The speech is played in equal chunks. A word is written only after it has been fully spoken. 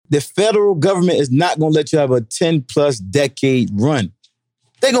the federal government is not going to let you have a 10-plus decade run.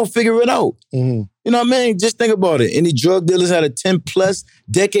 They're going to figure it out. Mm-hmm. You know what I mean? Just think about it. Any drug dealers had a 10-plus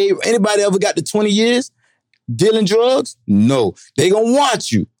decade? Anybody ever got to 20 years dealing drugs? No. They going to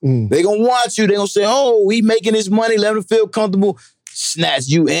watch you. They going to watch you. They going to say, oh, he making his money, let him feel comfortable. Snatch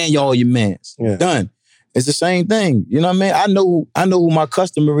you and all your mans. Yeah. Done. It's the same thing. You know what I mean? I know who my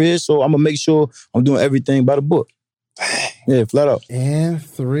customer is, so I'm going to make sure I'm doing everything by the book. Yeah, flat out. And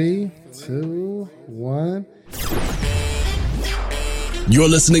 3, 2, 1. You're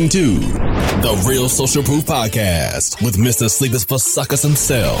listening to The Real Social Proof Podcast with Mr. Sleepers for Suckers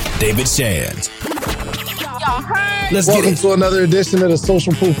himself, David Shands. Welcome to another edition of the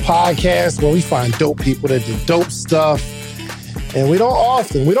Social Proof Podcast, where we find dope people that do dope stuff. And we don't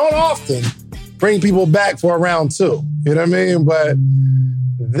often bring people back for a round two. You know what I mean? But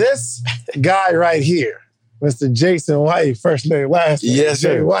this guy right here, Mr. Jason White, first name, last name. Yes,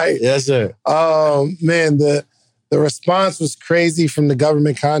 sir. Jay White. Yes, sir. Man, the response was crazy from the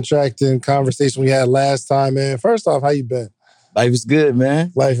government contracting conversation we had last time, man. First off, how you been? Life is good,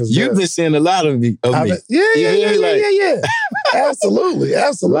 man. Life is You've good. been seeing a lot of me. Yeah. Absolutely.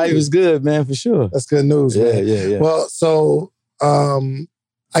 Life is good, man, for sure. That's good news, man. Yeah. Well, so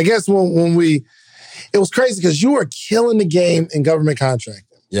I guess when it was crazy because you were killing the game in government contracting.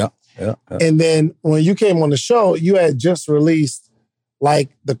 Yeah. And then when you came on the show, you had just released like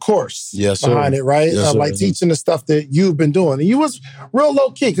the course behind it, right? Yes, sir. Teaching the stuff that you've been doing. And you was real low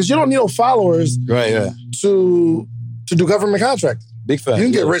key because you don't need no followers to do government contracting. Big fact. You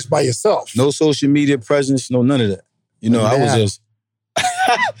can get rich by yourself. No social media presence, no none of that. You know, I was just,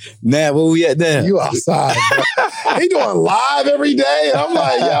 man, where we at now? You outside, bro. He doing live every day. I'm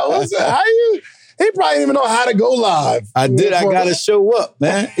like, yo, what's that? How you? He probably didn't even know how to go live. I got to show up,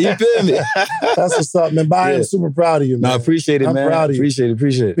 man. You feel me? That's what's up, man. But I am super proud of you, man. No, I appreciate it, I'm man. proud of you.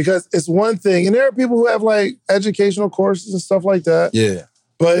 Appreciate it. Because it's one thing, and there are people who have like educational courses and stuff like that. Yeah.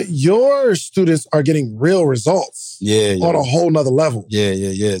 But your students are getting real results. Yeah. On a whole nother level.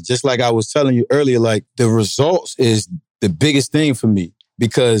 Yeah. Just like I was telling you earlier, like the results is the biggest thing for me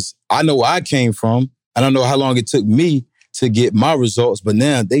because I know where I came from and I know how long it took me to get my results, but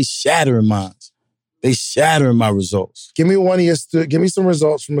now they shattering mine. They shattering my results. Give me give me some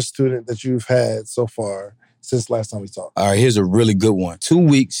results from a student that you've had so far since last time we talked. All right, here's a really good one. 2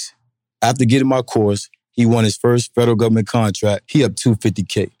 weeks after getting my course, he won his first federal government contract. He up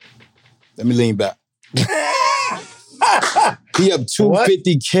 $250K. Let me lean back. He up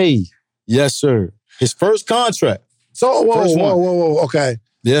 $250K. Yes, sir. His first contract. So, whoa. Okay.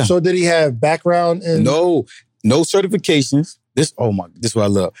 Yeah. So did he have background in? No certifications. This is what I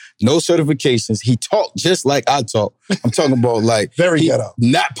love. No certifications. He talked just like I talk. I'm talking about like very ghetto.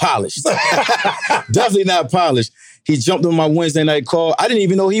 Not polished. Definitely not polished. He jumped on my Wednesday night call. I didn't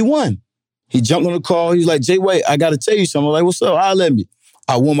even know he won. He jumped on the call. He's like, Jay White, I got to tell you something. I'm like, what's up? I'll let me.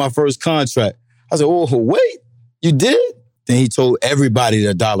 I won my first contract. I said, oh, wait, you did? Then he told everybody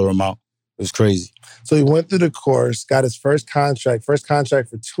the dollar amount. It was crazy. So he went through the course, got his first contract for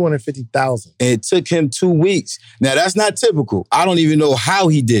 $250,000. And it took him 2 weeks. Now, that's not typical. I don't even know how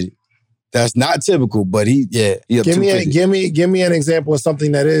he did it. That's not typical, but he up give me an example of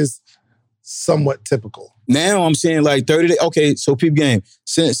something that is somewhat typical. Now I'm saying like 30 days. Okay, so peep game.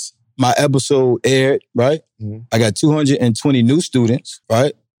 Since my episode aired, right? Mm-hmm. I got 220 new students,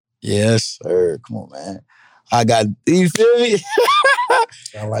 right? Yes, sir. Come on, man. You feel me?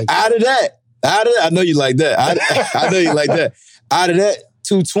 I like Out of that, I know you like that. I know you like that. Out of that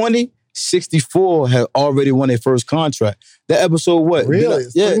 220, 64 had already won their first contract. That episode, what? Really?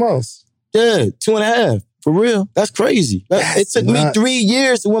 It's 3 months. Yeah, 2.5. For real. That's crazy. It took me 3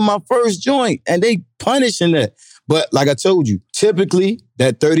 years to win my first joint, and they punishing that. But like I told you, typically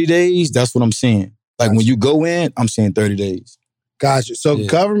that 30 days, that's what I'm saying. Like when you go in, I'm saying 30 days. Gotcha. So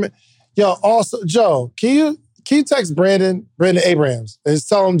government, also, Joe, can you text Brandon Abrams and just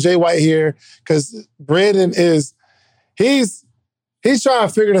tell him Jay White here? Because Brandon he's trying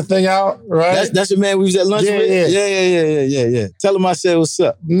to figure the thing out, right? That's the man we was at lunch with? Yeah. Tell him I said what's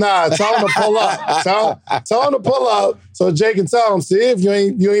up. Nah, tell him to pull up. Tell him to pull up so Jay can tell him, see, if you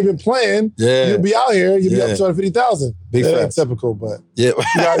ain't been playing, you'll be out here, you'll be up $250,000. Big that's typical, but yeah.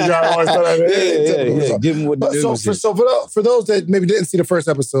 you always thought that. Yeah. Give him what the news is. So for those that maybe didn't see the first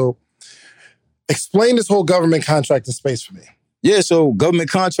episode, explain this whole government contracting space for me. Yeah, so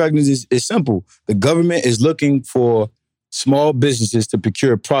government contracting is simple. The government is looking for small businesses to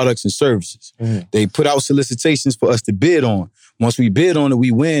procure products and services. Mm-hmm. They put out solicitations for us to bid on. Once we bid on it,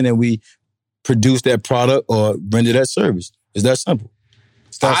 we win and we produce that product or render that service. It's that simple.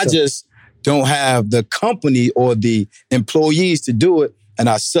 I just don't have the company or the employees to do it, and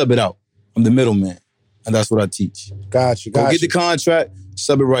I sub it out. I'm the middleman, and that's what I teach. Got you. Go get the contract,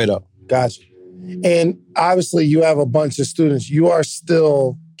 sub it right out. Got you. And obviously, you have a bunch of students. You are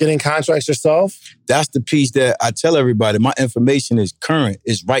still getting contracts yourself? That's the piece that I tell everybody. My information is current.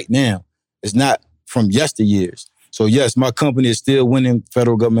 It's right now. It's not from yesteryears. So yes, my company is still winning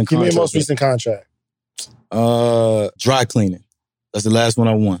federal government contracts. Give me your most recent contract. Dry cleaning. That's the last one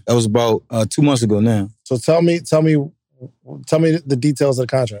I won. That was about 2 months ago now. So tell me the details of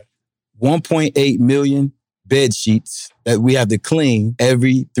the contract. 1.8 million bed sheets that we have to clean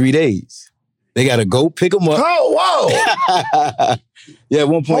every 3 days. They got to go pick them up. Oh, whoa. Yeah,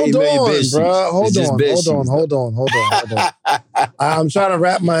 1.8 million bed sheets. Bro. Hold on. I'm trying to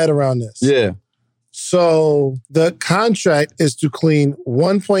wrap my head around this. Yeah. So the contract is to clean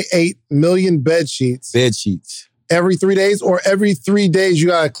 1.8 million bed sheets. Bed sheets. Every 3 days, or every 3 days you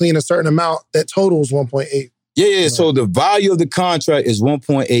got to clean a certain amount that totals 1.8? Yeah. So the value of the contract is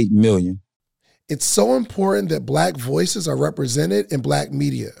 1.8 million. It's so important that Black voices are represented in Black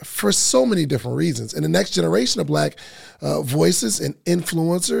media for so many different reasons. And the next generation of Black voices and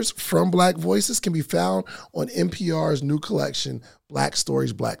influencers from Black voices can be found on NPR's new collection, Black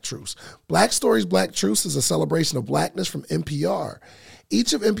Stories, Black Truths. Black Stories, Black Truths is a celebration of Blackness from NPR.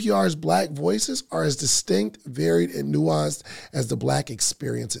 Each of NPR's Black voices are as distinct, varied, and nuanced as the Black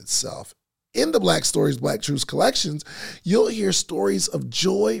experience itself. In the Black Stories, Black Truths collections, you'll hear stories of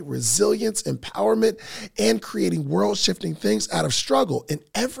joy, resilience, empowerment, and creating world-shifting things out of struggle. And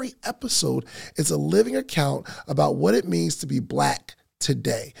every episode is a living account about what it means to be Black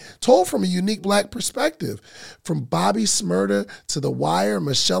today, told from a unique Black perspective. From Bobby Shmurda to The Wire,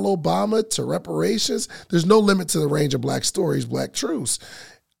 Michelle Obama to reparations, there's no limit to the range of Black stories, Black truths.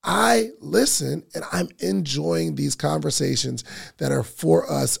 I listen and I'm enjoying these conversations that are for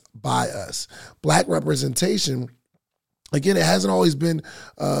us, by us. Black representation, again, it hasn't always been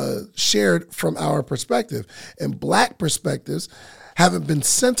shared from our perspective. And Black perspectives haven't been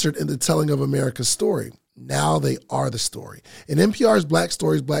centered in the telling of America's story. Now they are the story. In NPR's Black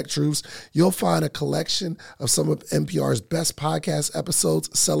Stories, Black Truths, you'll find a collection of some of NPR's best podcast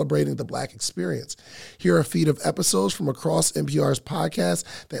episodes celebrating the Black experience. Here are a feed of episodes from across NPR's podcasts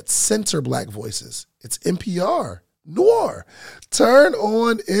that center Black voices. It's NPR Noir. Turn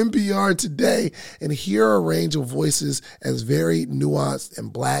on NPR today and hear a range of voices as varied, nuanced,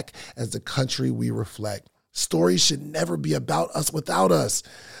 and Black as the country we reflect. Stories should never be about us without us.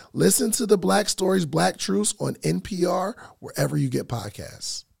 Listen to the Black Stories, Black Truths on NPR, wherever you get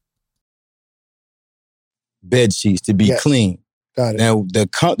podcasts. Bed sheets to be clean. Got it. Now,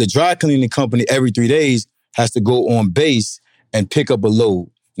 the dry cleaning company every 3 days has to go on base and pick up a load.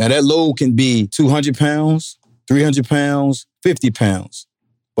 Now, that load can be 200 pounds, 300 pounds, 50 pounds.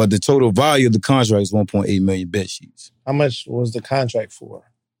 But the total value of the contract is 1.8 million bed sheets. How much was the contract for?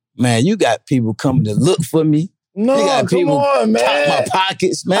 Man, you got people coming to look for me. No, you got come on, man. Top my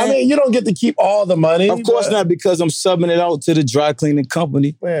pockets, man. I mean, you don't get to keep all the money. Of course not, because I'm subbing it out to the dry cleaning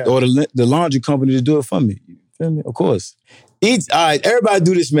company or the laundry company to do it for me. You feel me? Of course. All right, everybody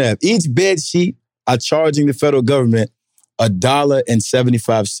do this math. Each bed sheet are charging the federal government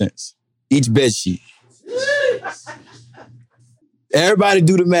 $1.75. Each bed sheet. Everybody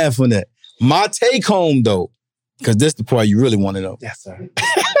do the math on that. My take home, though, because this is the part you really want to know. Yes, sir.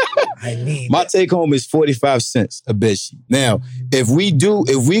 My take home is 45 cents a bed sheet. Now, if we go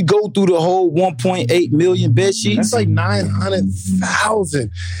through the whole 1.8 million bed sheets, that's like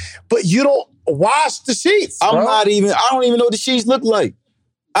 900,000. But you don't wash the sheets. I don't even know what the sheets look like.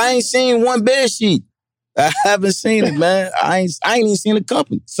 I ain't seen one bed sheet. I haven't seen it, man. I ain't even seen the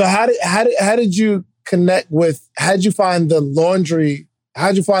company. So how did you connect with? How did you find the laundry? How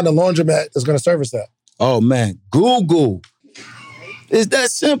did you find the laundromat that's going to service that? Oh man, Google. It's that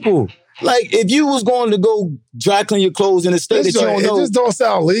simple. Like, if you was going to go dry clean your clothes in a state that you don't know. It just don't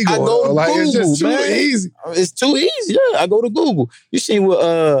sound legal. I go to Google, it's just too easy. It's too easy, yeah. I go to Google. You seen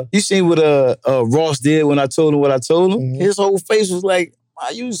what Ross did when I told him what I told him? Mm-hmm. His whole face was like,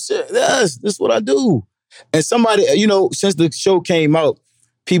 are you serious? This is what I do. And somebody, since the show came out,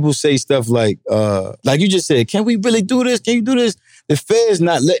 people say stuff like you just said, can we really do this? Can you do this? The Fed's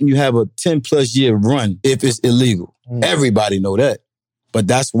not letting you have a 10+ year run if it's illegal. Mm-hmm. Everybody know that. But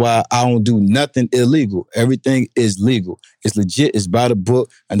that's why I don't do nothing illegal. Everything is legal. It's legit. It's by the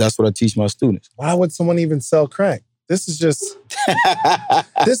book. And that's what I teach my students. Why would someone even sell crack? This is just,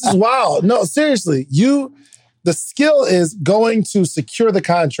 this is wild. No, seriously. The skill is going to secure the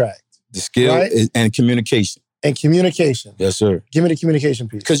contract. The skill is, and communication. And communication. Yes, sir. Give me the communication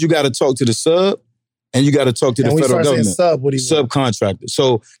piece. Because you got to talk to the sub and you got to talk to the federal government. Sub, what do you mean? Subcontractor.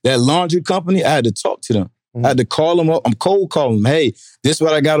 So that laundry company, I had to talk to them. I had to call them up. I'm cold calling them. Hey, this is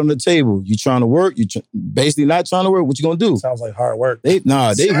what I got on the table. You trying to work? Basically not trying to work. What you gonna do? Sounds like hard work. They with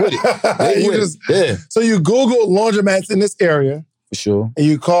it. They with it. Yeah. So you Google laundromats in this area. For sure. And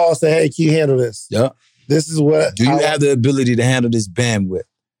you call, say, hey, can you handle this? Yeah. This is what... Do you have the ability to handle this bandwidth?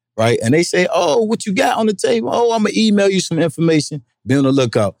 Right? And they say, oh, what you got on the table? Oh, I'm going to email you some information. Be on the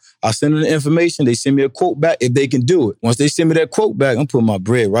lookout. I send them the information. They send me a quote back if they can do it. Once they send me that quote back, I'm putting my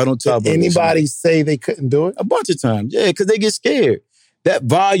bread right on top of it. Anybody say they couldn't do it? A bunch of times. Yeah, because they get scared. That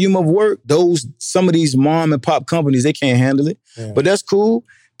volume of work, some of these mom and pop companies, they can't handle it. Yeah. But that's cool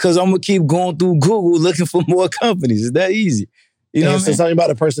because I'm going to keep going through Google looking for more companies. It's that easy. You know what I mean? Tell me about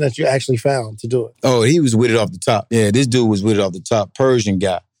the person that you actually found to do it. Oh, he was with it off the top. Yeah, this dude was with it off the top. Persian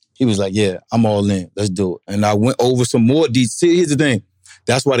guy. He was like, yeah, I'm all in. Let's do it. And I went over some more details. See, here's the thing.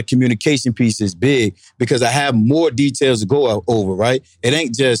 That's why the communication piece is big because I have more details to go over, right? It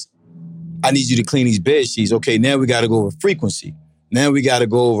ain't just, I need you to clean these bed sheets. Okay, now we got to go over frequency. Now we got to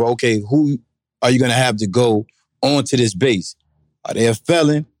go over, okay, who are you going to have to go onto this base? Are they a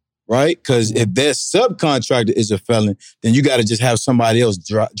felon? Right? Because if their subcontractor is a felon, then you got to just have somebody else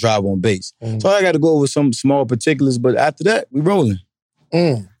drive on base. So I got to go over some small particulars, but after that, we rolling.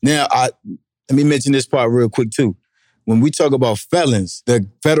 Now, let me mention this part real quick too. When we talk about felons, the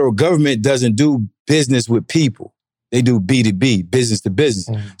federal government doesn't do business with people. They do B2B, business to business.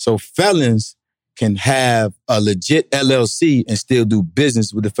 So felons can have a legit LLC and still do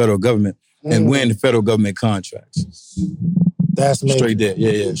business with the federal government and win the federal government contracts. That's major. Straight there.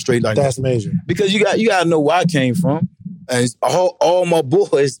 Yeah. Straight like that. That's major. Because you got to know where I came from. And all my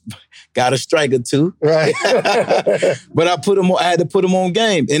boys got a strike or two. Right. But I had to put them on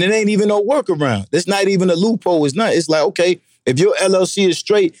game. And it ain't even no workaround. It's not even a loophole. It's not. It's like, okay, if your LLC is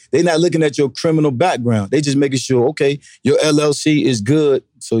straight, they're not looking at your criminal background. They just making sure, okay, your LLC is good,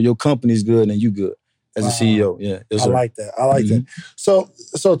 so your company is good and you good as a CEO. Yeah. I like that. I like that. So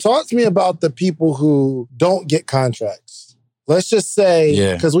talk to me about the people who don't get contracts. Let's just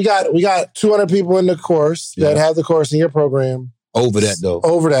say, because we got 200 people in the course that have the course in your program. Over that, though.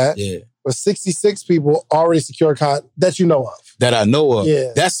 Over that. Yeah. But 66 people already secure that you know of. That I know of.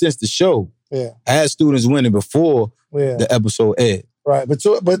 Yeah. That's since the show. Yeah. I had students winning before the episode aired. Right. But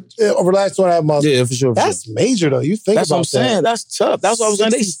over the last 2.5 months. Yeah, for sure. That's major, though. You think that's about what I'm saying. That's tough. That's what I was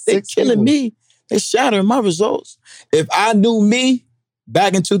saying. They killing me. They shattering my results. If I knew me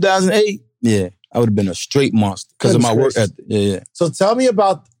back in 2008, I would have been a straight monster because of my work ethic. Yeah. So tell me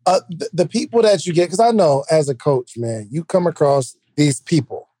about the people that you get, because I know as a coach, man, you come across these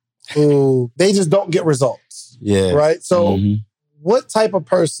people who they just don't get results. Yeah. Right? So what type of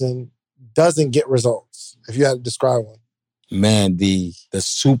person doesn't get results, if you had to describe one? Man, the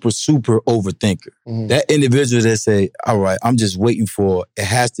super overthinker. That individual that say, all right, I'm just waiting for, it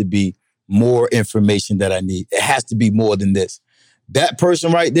has to be more information that I need. It has to be more than this. That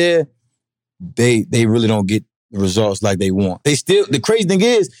person right there, they really don't get the results like they want. The crazy thing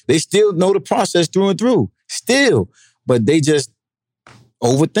is, they still know the process through and through. Still. But they just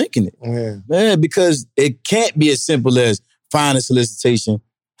overthinking it. Yeah, because it can't be as simple as find a solicitation,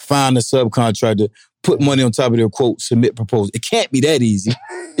 find a subcontractor, put money on top of their quote, submit proposal. It can't be that easy.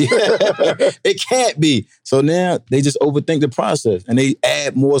 It can't be. So now they just overthink the process and they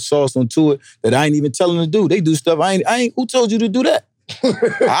add more sauce onto it that I ain't even telling them to do. They do stuff I ain't. Who told you to do that?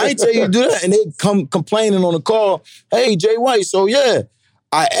 I ain't tell you to do that. And they come complaining on the call, hey, Jay White, so yeah,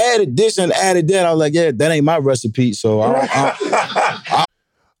 I added this and added that. I was like, yeah, that ain't my recipe. So All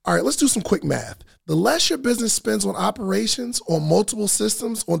right, let's do some quick math. The less your business spends on operations, on multiple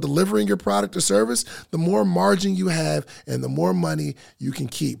systems, on delivering your product or service, the more margin you have and the more money you can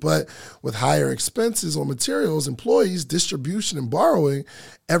keep. But with higher expenses on materials, employees, distribution, and borrowing,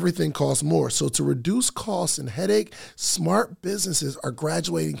 everything costs more. So to reduce costs and headache, smart businesses are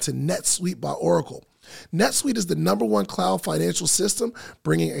graduating to NetSuite by Oracle. NetSuite is the #1 cloud financial system,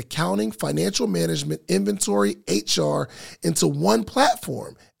 bringing accounting, financial management, inventory, HR into one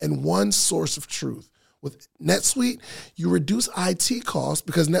platform and one source of truth. With NetSuite, you reduce IT costs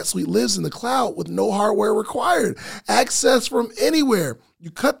because NetSuite lives in the cloud with no hardware required. Access from anywhere. You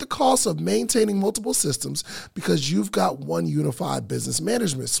cut the cost of maintaining multiple systems because you've got one unified business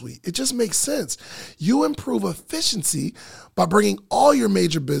management suite. It just makes sense. You improve efficiency by bringing all your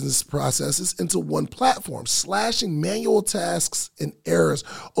major business processes into one platform, slashing manual tasks and errors.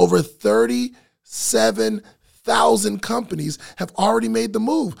 Over 37,000 companies have already made the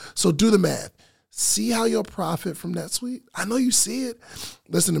move. So do the math. See how you'll profit from NetSuite? I know you see it.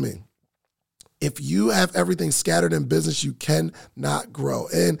 Listen to me. If you have everything scattered in business, you cannot grow.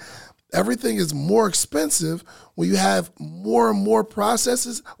 And Everything is more expensive when you have more and more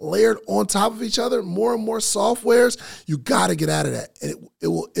processes layered on top of each other, more and more softwares. You got to get out of that. And it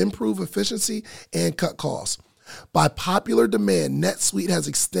will improve efficiency and cut costs. By popular demand, NetSuite has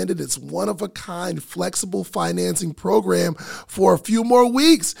extended its one-of-a-kind flexible financing program for a few more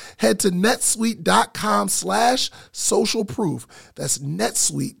weeks. Head to netsuite.com/socialproof. That's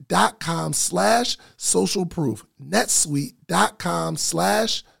netsuite.com/socialproof.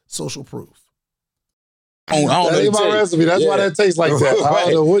 netsuite.com/socialproof. I don't know. That ain't my recipe. That's why that tastes like that. I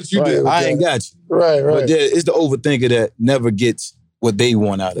don't know what you did. I ain't got you. Right. But it's the overthinker that never gets what they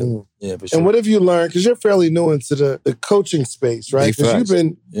want out of it. Yeah, for sure. And what have you learned? Because you're fairly new into the coaching space, right? Because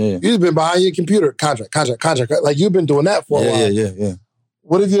you've been behind your computer, contract. Like you've been doing that for a while. Yeah.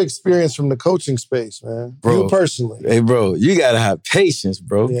 What have you experienced from the coaching space, man? Bro, you personally. Hey, bro, you gotta have patience,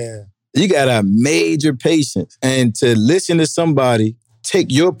 bro. Yeah. You gotta have major patience. And to listen to somebody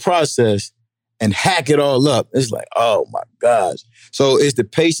take your process and hack it all up, it's like, oh my gosh. So it's the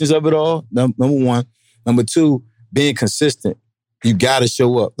patience of it all, number one. Number two, being consistent. You gotta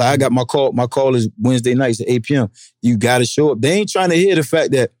show up. Like I got my call is Wednesday nights at 8 p.m. You gotta show up. They ain't trying to hear the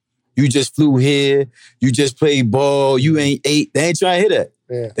fact that you just flew here, you just played ball, you ain't ate. They ain't trying to hear that.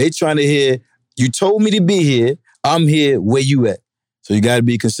 Yeah. They trying to hear, you told me to be here, I'm here, where you at? So you gotta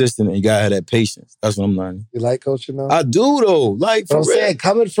be consistent and you gotta have that patience. That's what I'm learning. You like coaching though? I do though. Like, for I'm saying,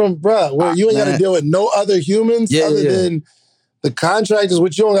 coming from, bruh, where you ain't gotta deal with no other humans other than the contractors,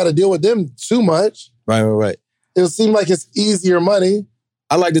 which you don't gotta deal with them too much. Right. It'll seem like it's easier money.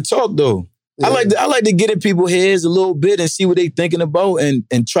 I like to talk though. Yeah. I like to get in people's heads a little bit and see what they thinking about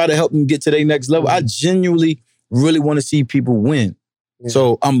and try to help them get to their next level. I genuinely really want to see people win. Yeah.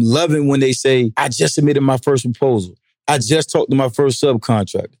 So I'm loving when they say, I just submitted my first proposal. I just talked to my first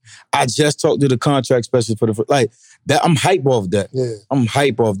subcontractor. I just talked to the contract specialist for the first, like that. I'm hype off that. Yeah. I'm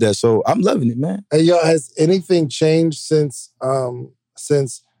hype off that. So I'm loving it, man. Hey, yo, has anything changed since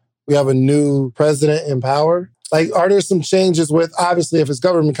we have a new president in power? Like, are there some changes with, obviously, if it's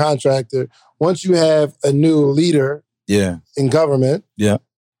government contractor, once you have a new leader in government, it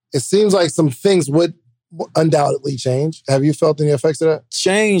seems like some things would undoubtedly change. Have you felt any effects of that?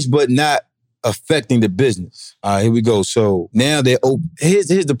 Change, but not affecting the business. All right, here we go. So now here's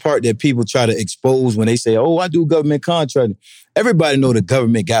the part that people try to expose when they say, oh, I do government contracting. Everybody know the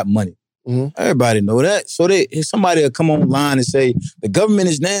government got money. Mm-hmm. Everybody know that. So somebody will come online and say, the government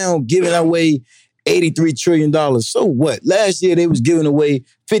is now giving away $83 trillion. So what? Last year, they was giving away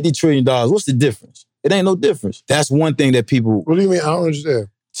 $50 trillion. What's the difference? It ain't no difference. That's one thing that people... What do you mean? I don't understand.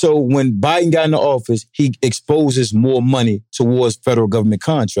 So when Biden got in the office, he exposes more money towards federal government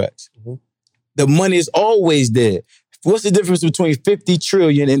contracts. Mm-hmm. The money is always there. What's the difference between 50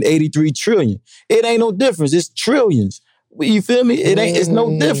 trillion and 83 trillion? It ain't no difference. It's trillions. You feel me? It's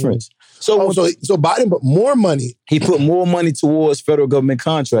no difference. So Biden put more money. He put more money towards federal government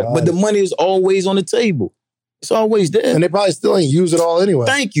contract. But the money is always on the table. It's always there. And they probably still ain't use it all anyway.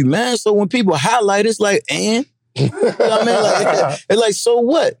 Thank you, man. So when people highlight, it's like, and? You know what I mean? Like, it's like, so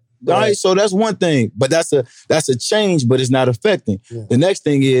what? All right, so that's one thing. But that's a change, but it's not affecting. Yeah. The next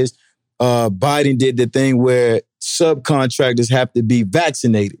thing is Biden did the thing where subcontractors have to be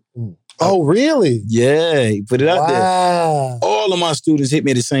vaccinated. Oh, really? Yeah, he put it out there. All of my students hit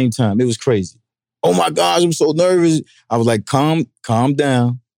me at the same time. It was crazy. Oh my gosh, I'm so nervous. I was like, calm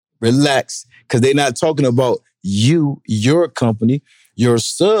down, relax. Because they're not talking about you, your company. Your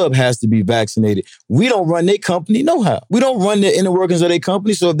sub has to be vaccinated. We don't run their company, no how. We don't run the inner workings of their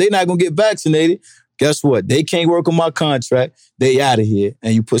company. So if they're not going to get vaccinated, guess what? They can't work on my contract. They out of here.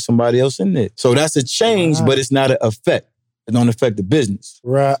 And you put somebody else in there. So that's a change, but it's not an effect. It don't affect the business.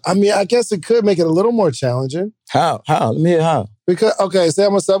 Right. I mean, I guess it could make it a little more challenging. How? Let me hear how. Because, okay, say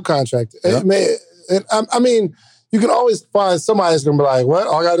I'm a subcontractor. Yeah. I mean, you can always find somebody that's going to be like, what?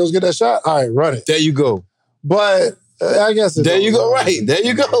 All I got to do is get that shot? All right, run it. There you go. But I guess it's... There you go, right. There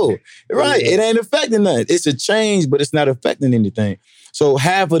you go. Right. Yeah. It ain't affecting nothing. It's a change, but it's not affecting anything. So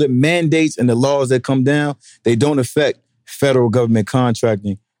half of the mandates and the laws that come down, they don't affect federal government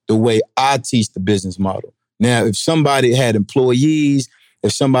contracting the way I teach the business model. Now, if somebody had employees,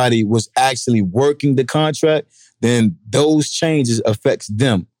 if somebody was actually working the contract, then those changes affects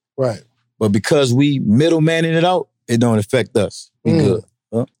them. Right. But because we middlemaning it out, it don't affect us. We good.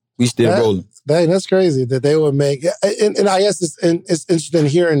 We still rolling. That's crazy that they would make. And I guess it's interesting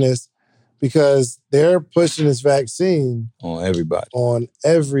hearing this because they're pushing this vaccine on everybody.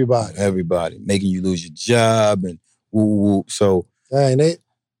 Everybody. Making you lose your job and woo. So. Dang,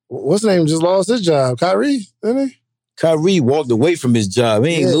 what's the name? Just lost his job. Kyrie, didn't he? Kyrie walked away from his job.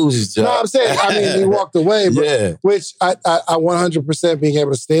 He ain't lose his job. No, I'm saying, he walked away, but which I 100% being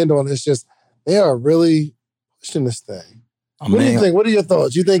able to stand on. It's just, they are really pushing this thing. What do you think? What are your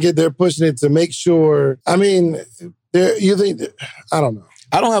thoughts? You think they're pushing it to make sure, I don't know.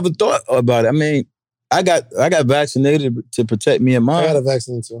 I don't have a thought about it. I got vaccinated to protect me and mine. I got a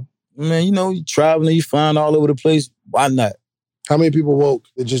vaccine too. Man, you traveling, you flying all over the place. Why not? How many people woke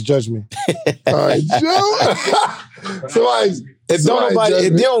that just judged me? All right, Joe. If you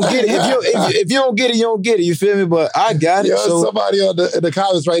don't get it, you don't get it. You feel me? But I got it. So somebody in the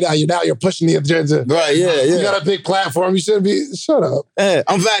comments right now, you're pushing the agenda. Right, yeah. You got a big platform. You shouldn't be. Shut up. Hey,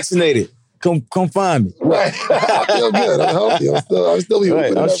 I'm vaccinated. Come find me. Right. I feel good. I'm healthy. I'm still here.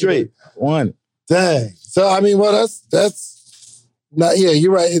 Right, I'm straight. One. Dang. So that's not. Yeah,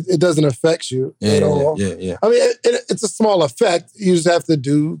 you're right. It doesn't affect you at all. Yeah. It's a small effect. You just have to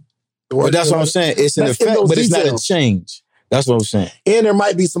do the work. But that's what I'm saying. It's an effect, but it's not a change. That's what I'm saying. And there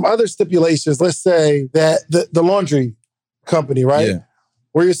might be some other stipulations. Let's say that the laundry company, right? Yeah.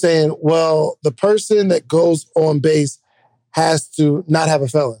 Where you're saying, well, the person that goes on base has to not have a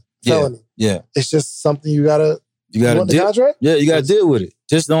felony. Yeah. It's just something you gotta deal. Contract? Yeah, you gotta deal with it.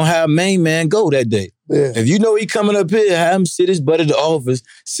 Just don't have main man go that day. Yeah. If you know he coming up here, have him sit his butt at the office,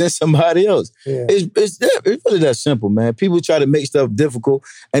 send somebody else. Yeah. It's really that simple, man. People try to make stuff difficult.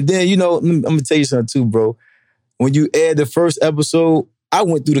 And then, I'm gonna tell you something too, bro. When you aired the first episode, I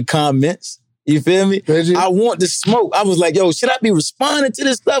went through the comments. You feel me? Did you? I want to smoke. I was like, yo, should I be responding to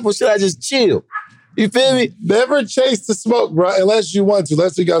this stuff or should I just chill? You feel me? Never chase the smoke, bro, unless you want to.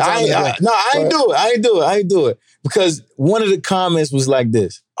 Unless you got time. I ain't do it. Because one of the comments was like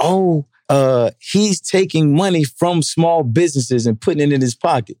this. Oh, he's taking money from small businesses and putting it in his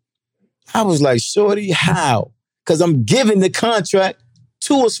pocket. I was like, shorty, how? Because I'm giving the contract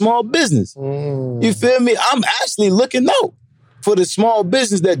to a small business. You feel me? I'm actually looking out for the small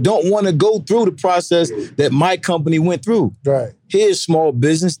business that don't want to go through the process that my company went through. Right. Here's small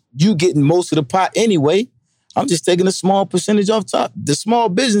business. You getting most of the pot anyway. I'm just taking a small percentage off top. The small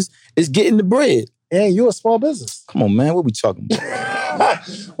business is getting the bread. And you a small business. Come on, man. What we talking about?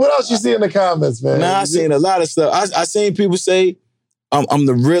 What else you see in the comments, man? I seen a lot of stuff. I seen people say I'm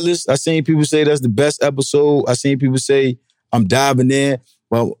the realest. I seen people say that's the best episode. I seen people say I'm diving in.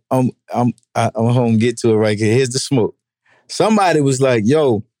 Well, I'm gonna get to it right here. Here's the smoke. Somebody was like,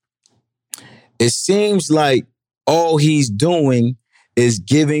 yo, it seems like all he's doing is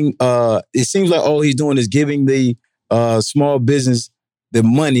giving the small business the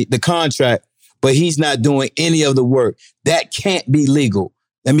money, the contract, but he's not doing any of the work. That can't be legal.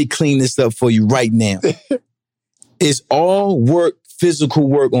 Let me clean this up for you right now. It's all work, physical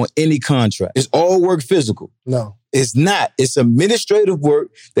work on any contract. It's all work physical. No. It's not. It's administrative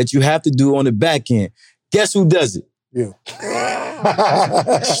work that you have to do on the back end. Guess who does it? You.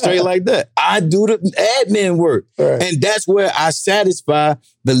 Straight like that. I do the admin work. Right. And that's where I satisfy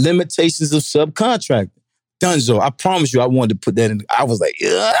the limitations of subcontracting. Dunzo, I promise you I wanted to put that in. I was like,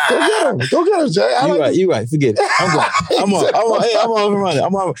 yeah. Go get him, Jay. You're right. Forget it. I'm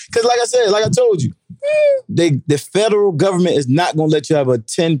on. Because like I told you, the federal government is not going to let you have a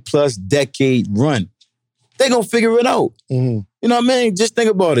 10-plus decade run. They're going to figure it out. Mm-hmm. You know what I mean? Just think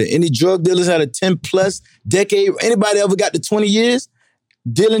about it. Any drug dealers had a 10-plus decade? Anybody ever got to 20 years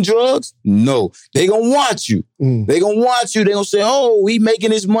dealing drugs? No. They going to watch you. They going to watch you. They going to say, oh, he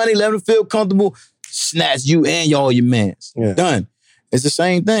making his money. Let him feel comfortable. Snatch you and all your mans. Yeah. Done. It's the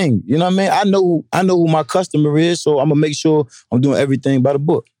same thing. You know what I mean? I know who my customer is, so I'm going to make sure I'm doing everything by the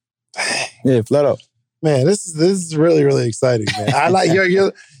book. Yeah, flat out. Man, this is really, really exciting, man. I like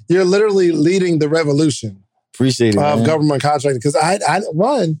you're literally leading the revolution. Appreciate it, of government contracting. Because I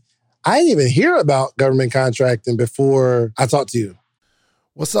didn't even hear about government contracting before I talked to you.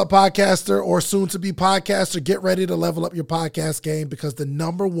 What's up, podcaster or soon-to-be podcaster? Get ready to level up your podcast game because the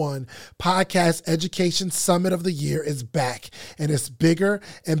 #1 podcast education summit of the year is back, and it's bigger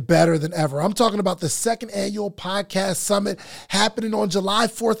and better than ever. I'm talking about the 2nd annual podcast summit happening on July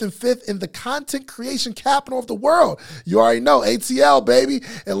 4th and 5th in the content creation capital of the world. You already know, ATL, baby.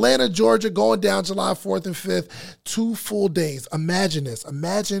 Atlanta, Georgia, going down July 4th and 5th. 2 full days. Imagine this.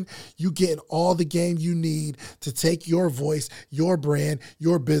 Imagine you getting all the game you need to take your voice, your brand,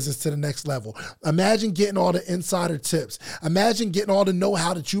 your business to the next level. Imagine getting all the insider tips. Imagine getting all the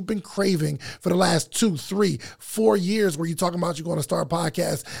know-how that you've been craving for the last 2, 3, 4 years where you're talking about you're going to start a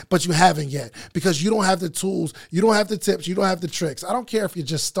podcast, but you haven't yet because you don't have the tools, you don't have the tips, you don't have the tricks. I don't care if you're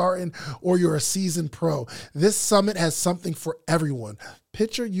just starting or you're a seasoned pro. This summit has something for everyone.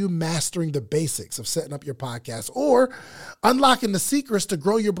 Picture you mastering the basics of setting up your podcast or unlocking the secrets to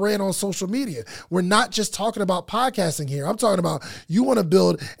grow your brand on social media. We're not just talking about podcasting here. I'm talking about you want to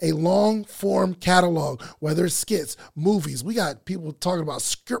build a long form catalog, whether it's skits, movies. We got people talking about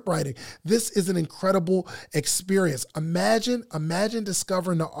script writing. This is an incredible experience. Imagine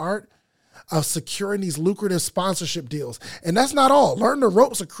discovering the art of securing these lucrative sponsorship deals. And that's not all. Learn the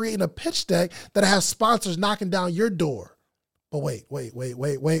ropes of creating a pitch deck that has sponsors knocking down your door. But wait.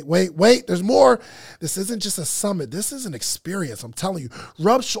 There's more. This isn't just a summit. This is an experience. I'm telling you.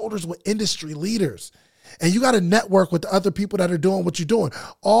 Rub shoulders with industry leaders. And you got to network with the other people that are doing what you're doing.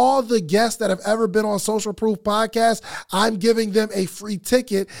 All the guests that have ever been on Social Proof Podcast, I'm giving them a free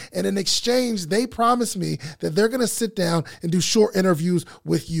ticket. And in exchange, they promise me that they're going to sit down and do short interviews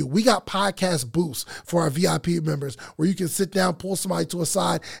with you. We got podcast booths for our VIP members where you can sit down, pull somebody to a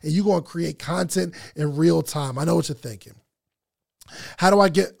side, and you're going to create content in real time. I know what you're thinking. How do I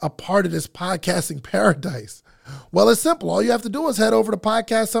get a part of this podcasting paradise? Well, it's simple. All you have to do is head over to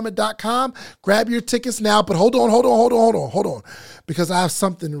podcastsummit.com, grab your tickets now, but hold on, because I have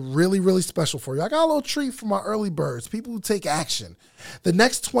something really, really special for you. I got a little treat for my early birds, people who take action. The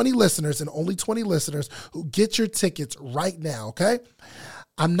next 20 listeners, and only 20 listeners, who get your tickets right now, okay?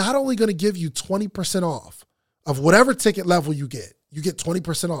 I'm not only going to give you 20% off of whatever ticket level you get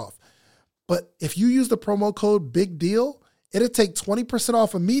 20% off. But if you use the promo code Big Deal, it'll take 20%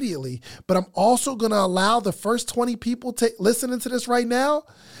 off immediately, but I'm also going to allow the first 20 people listening to this right now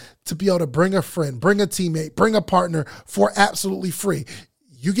to be able to bring a friend, bring a teammate, bring a partner for absolutely free.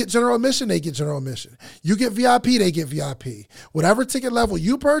 You get general admission, they get general admission. You get VIP, they get VIP. Whatever ticket level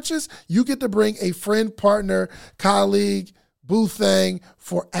you purchase, you get to bring a friend, partner, colleague, boo thing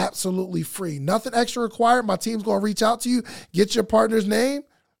for absolutely free. Nothing extra required. My team's going to reach out to you, get your partner's name,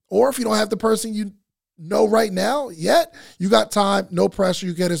 or if you don't have the person you know right now yet, you got time, no pressure,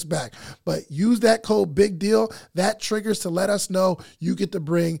 you get us back. But use that code Big Deal. That triggers to let us know you get to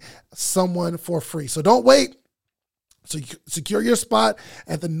bring someone for free. So don't wait. So secure your spot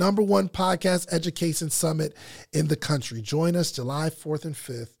at the #1 podcast education summit in the country. Join us July 4th and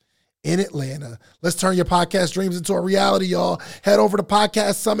 5th in Atlanta. Let's turn your podcast dreams into a reality, y'all. Head over to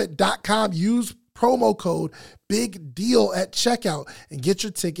podcastsummit.com. Use promo code Big Deal at checkout and get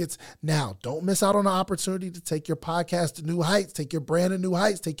your tickets now. Don't miss out on the opportunity to take your podcast to new heights, take your brand to new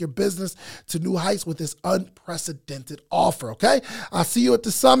heights, take your business to new heights with this unprecedented offer, okay? I'll see you at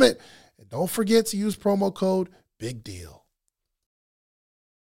the summit. And don't forget to use promo code Big Deal.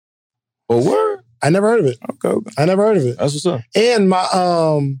 Oh, word? I never heard of it. Okay. I never heard of it. That's what's up. And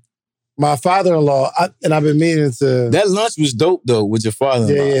my father-in-law, and I've been meaning to... That lunch was dope, though, with your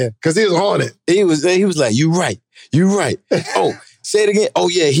father-in-law. Yeah, because he was on it. He was like, you right. Oh, say it again. Oh,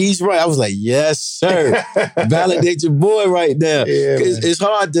 yeah, he's right. I was like, yes, sir. Validate your boy right there. Yeah, it's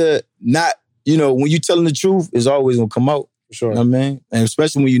hard to not, when you're telling the truth, it's always going to come out. Sure. You know what I mean? And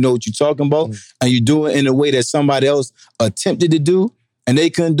especially when you know what you're talking about and you do it in a way that somebody else attempted to do and they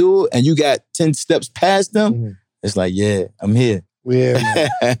couldn't do it and you got 10 steps past them, it's like, yeah, I'm here. Yeah,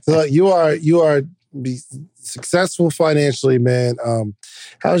 man. So you are successful financially, man.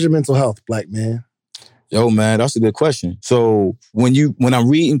 How's your mental health, black man? Yo, man, that's a good question. So when I'm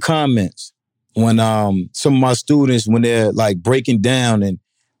reading comments, when some of my students, when they're like breaking down and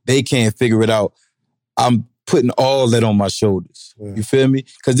they can't figure it out, I'm putting all that on my shoulders. Yeah. You feel me?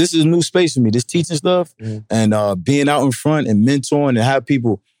 Because this is a new space for me, this teaching stuff and being out in front and mentoring and have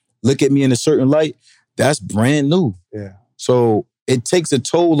people look at me in a certain light, that's brand new. Yeah. So it takes a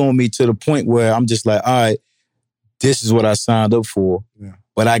toll on me to the point where I'm just like, all right, this is what I signed up for. Yeah.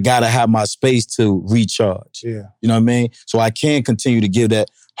 But I got to have my space to recharge. Yeah. You know what I mean? So I can continue to give that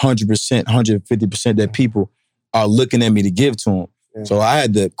 100%, 150% that people are looking at me to give to them. Yeah. So I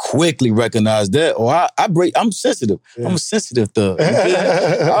had to quickly recognize that. Or I'm sensitive. Yeah. I'm a sensitive thug.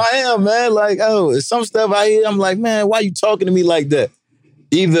 I am, man. Like, some stuff I hear, I'm like, man, why you talking to me like that?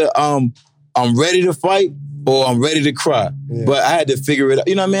 Either I'm ready to fight or I'm ready to cry. Yeah. But I had to figure it out.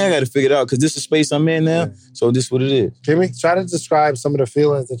 You know what I mean? I got to figure it out because this is space I'm in now. Yeah. So this is what it is. Kimmy, try to describe some of the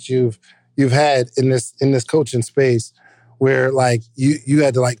feelings that you've had in this coaching space where like you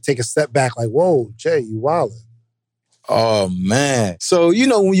had to like take a step back like, whoa, Jay, you wildin'. Oh, man. So,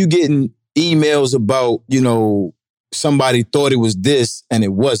 when you're getting emails about, somebody thought it was this and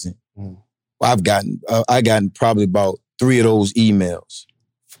it wasn't. I gotten probably about 3 of those emails.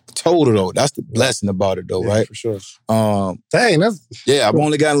 Total though, that's the blessing about it though, right? For sure. Dang, I've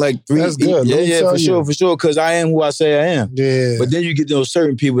only gotten like 3. That's good. Yeah, for sure. Because I am who I say I am. Yeah. But then you get those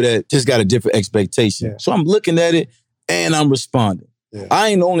certain people that just got a different expectation. Yeah. So I'm looking at it and I'm responding. Yeah. I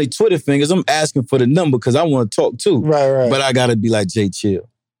ain't only Twitter fingers. I'm asking for the number because I want to talk too. Right. But I got to be like, Jay, chill.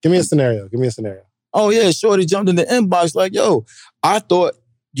 Give me a scenario. Oh, yeah, Shorty jumped in the inbox like, yo, I thought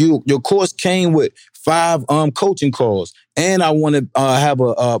your course came with 5 coaching calls. And I want to have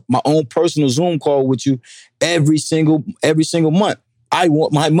my own personal Zoom call with you every single month. I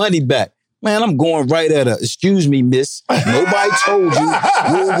want my money back. Man, I'm going right at her. Excuse me, miss. Nobody told you. You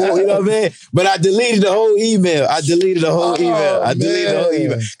know what I mean? But I deleted the whole email. I deleted the whole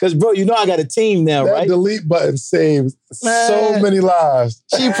email. Because, bro, you know I got a team now, that right? That delete button saves so many lives.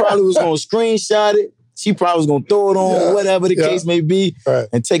 She probably was going to screenshot it. She probably was going to throw it on, whatever the case may be,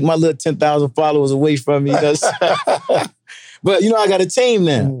 and take my little 10,000 followers away from me. But, you know, I got a team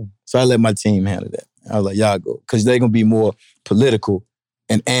now. So I let my team handle that. I was like, y'all go. Because they're going to be more political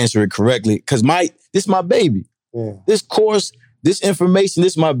and answer it correctly. Because this is my baby. Yeah. This course, this information,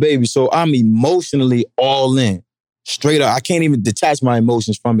 this is my baby. So I'm emotionally all in. Straight up. I can't even detach my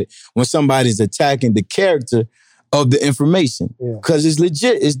emotions from it when somebody's attacking the character of the information. Because it's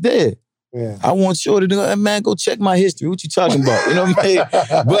legit. It's there. Yeah. I want Shorty to go, man, go check my history. What you talking about? You know what I mean?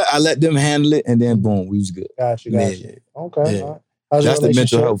 But I let them handle it, and then boom, we was good. Got you. Okay. Yeah. All right. That's the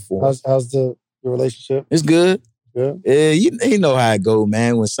mental health for us. How's your relationship? It's good. Good. Yeah, you know how it go,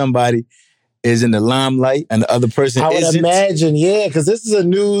 man. When somebody is in the limelight and the other person isn't. I would imagine, because this is a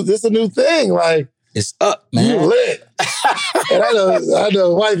new thing. Like, it's up, man. You lit. And I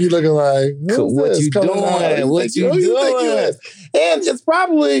know wifey looking like, what you doing? What you doing? And it's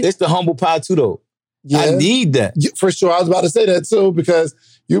the humble pie too, though. Yeah. I need that. For sure. I was about to say that too, because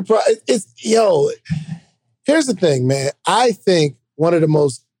here's the thing, man. I think one of the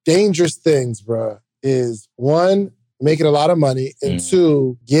most dangerous things, bro, is 1, making a lot of money, and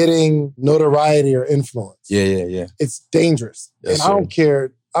 2, getting notoriety or influence. Yeah. It's dangerous. Yes, and I don't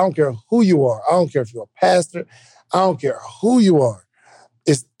care who you are. I don't care if you're a pastor. I don't care who you are.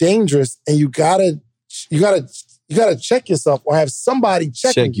 It's dangerous, and you gotta check yourself or have somebody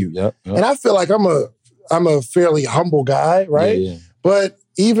check you. Yep. And I feel like I'm a fairly humble guy, right? Yeah. But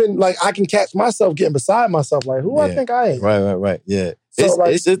even like I can catch myself getting beside myself, like who I think I am. Right. Yeah. So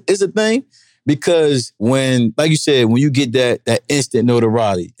it's a thing. Because when, like you said, when you get that instant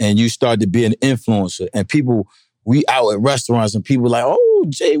notoriety and you start to be an influencer and people, we out at restaurants and people like, oh,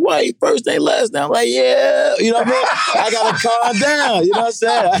 Jay White, first name, last name. I'm like, yeah. You know what I mean? I got to calm down. You know what I'm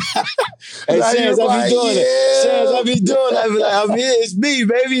saying? Hey, Shans, I be doing it. Shans, I be doing it. I be like, I'm here. It's me,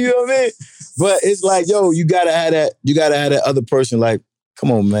 baby. You know what I mean? But it's like, yo, you got to have that. You got to have that other person like, come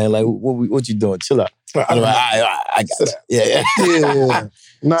on, man. Like, what you doing? Chill out. I got it. Yeah.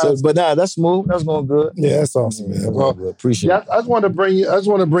 That's smooth. That's going good. Yeah, that's awesome, man. Well, appreciate it. I just want to bring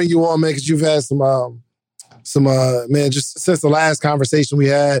you on, man, because you've had some man, just since the last conversation we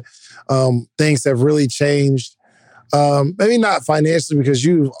had, things have really changed. Maybe not financially because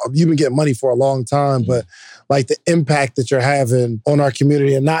you've been getting money for a long time, but like the impact that you're having on our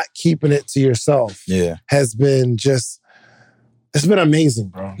community and not keeping it to yourself has been it's been amazing,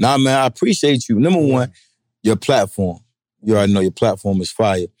 bro. Nah, man, I appreciate you. Number one, your platform. You already know your platform is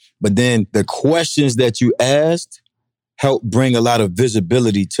fire. But then the questions that you asked help bring a lot of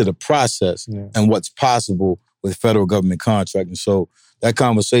visibility to the process and what's possible with federal government contracting. So that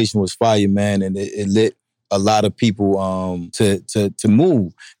conversation was fire, man, and it lit a lot of people to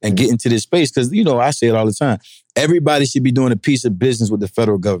move and get into this space. Because, you know, I say it all the time. Everybody should be doing a piece of business with the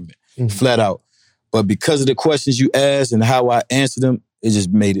federal government, flat out. But because of the questions you asked and how I answered them, it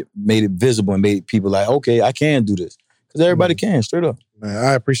just made it visible and made people like, okay, I can do this. Because everybody can, straight up. Man,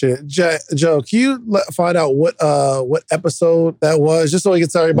 I appreciate it. Joe, can you find out what episode that was, just so we can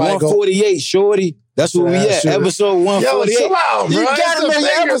tell everybody? 148, shorty. That's where we at. Episode 148. Yo, chill out, bro. You got to make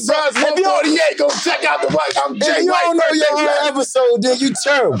your episode 148. Go check out the work. I'm Jay White. You don't know your episode, then you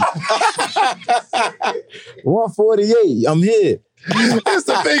terrible. 148. I'm here. It's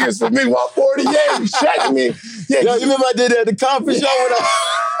the biggest for me. 148. Check me. Yeah, yo, you remember I did that at the conference show when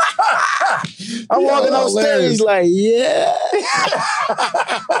I'm walking on stage like, yeah.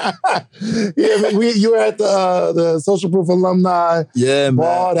 You were at the Social Proof alumni. Yeah,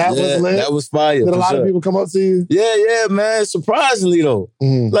 ball. Man. That was lit. That was fire. Did a lot of people come up to you? Yeah, man. Surprisingly though.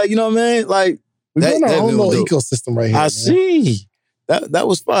 Like, you know what I mean? Like, we're in our own little ecosystem right here. I see. That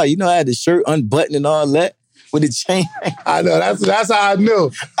was fire. You know, I had the shirt unbuttoned and all that. With the chain. I know. That's how I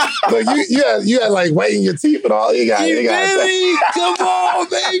knew. Look, you had like weight in your teeth and all. You got come on,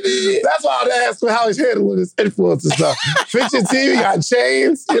 baby. That's why I asked him how he's handling his influence and stuff. Fix your teeth, you got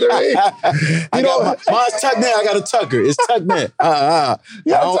chains. You know what I mean? Mine's tucked in. I got a tucker. It's tucked in. I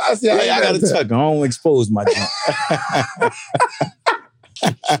got a tucker. I don't expose my junk.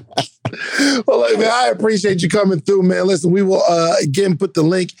 Well, look, man, I appreciate you coming through, man. Listen, we will again put the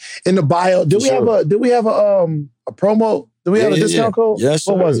link in the bio. Did we have a promo? Do we have a discount code? Yes,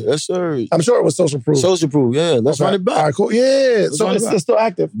 sir. What was it? Yes, sir. I'm sure it was Social Proof. Social Proof, yeah. Let's run it back. All right, cool. Yeah, so it's still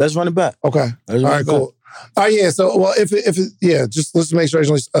active. Let's run it back. Okay. All right, cool. All right, yeah. So, well, if just let's make sure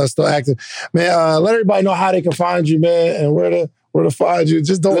it's still active, man. Let everybody know how they can find you, man, and where to find you.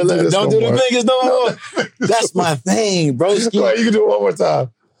 Just don't do this. Don't do the fingers no more. That's my thing, bro. You can do it one more time.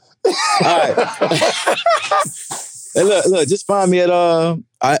 All right. Hey, look, just find me at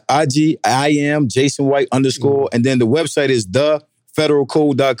IG. I am Jason White _, and then the website is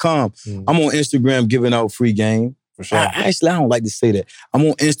thefederalcode.com. I'm on Instagram giving out free game. For sure. I don't like to say that. I'm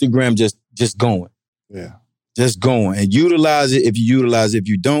on Instagram just going. Yeah. Just going. And utilize it if you utilize it. If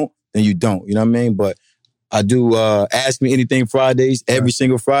you don't, then you don't. You know what I mean? But I do Ask Me Anything Fridays, every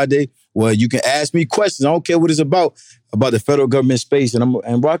single Friday. Well, you can ask me questions. I don't care what it's about the federal government space,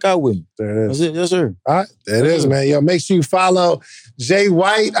 and rock out with me. There it is. That's it. Yes, sir. All right. There it is, man. Yo, make sure you follow Jay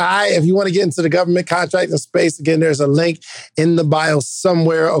White. If you want to get into the government contracting space, again, there's a link in the bio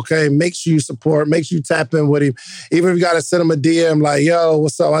somewhere, okay? Make sure you support. Make sure you tap in with him. Even if you got to send him a DM like, yo,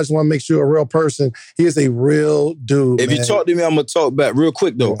 what's up? I just want to make sure you're a real person. He is a real dude, If you talk to me, I'm going to talk back. Real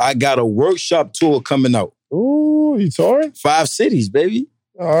quick, though, I got a workshop tour coming out. Ooh, you touring? 5 cities, baby.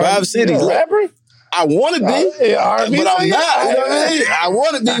 5 cities. You a rapper? I want to be, but I'm not. You know what I mean? I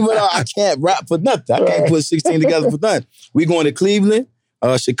want to be, but I can't rap for nothing. I can't put 16 together for nothing. We going to Cleveland,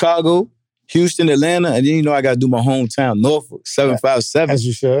 Chicago, Houston, Atlanta, and then I got to do my hometown, Norfolk, 757. As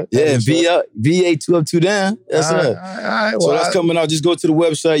you should. Yeah, VA 2 up, 2 down. That's it. All right. So that's coming out. Just go to the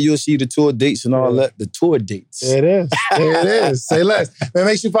website. You'll see the tour dates and all that. The tour dates. There it is. There it is. Say less. Man,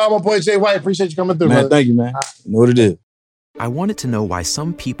 make sure you follow my boy Jay White. Appreciate you coming through, man. brother. Thank you, man. You know what it is. I wanted to know why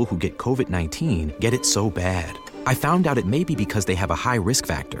some people who get COVID-19 get it so bad. I found out it may be because they have a high risk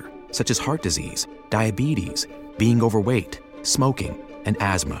factor, such as heart disease, diabetes, being overweight, smoking, and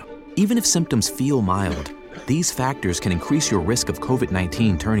asthma. Even if symptoms feel mild, these factors can increase your risk of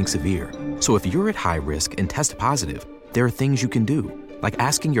COVID-19 turning severe. So if you're at high risk and test positive, there are things you can do, like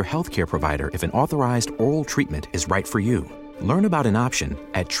asking your healthcare provider if an authorized oral treatment is right for you. Learn about an option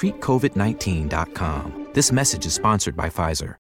at treatcovid19.com. This message is sponsored by Pfizer.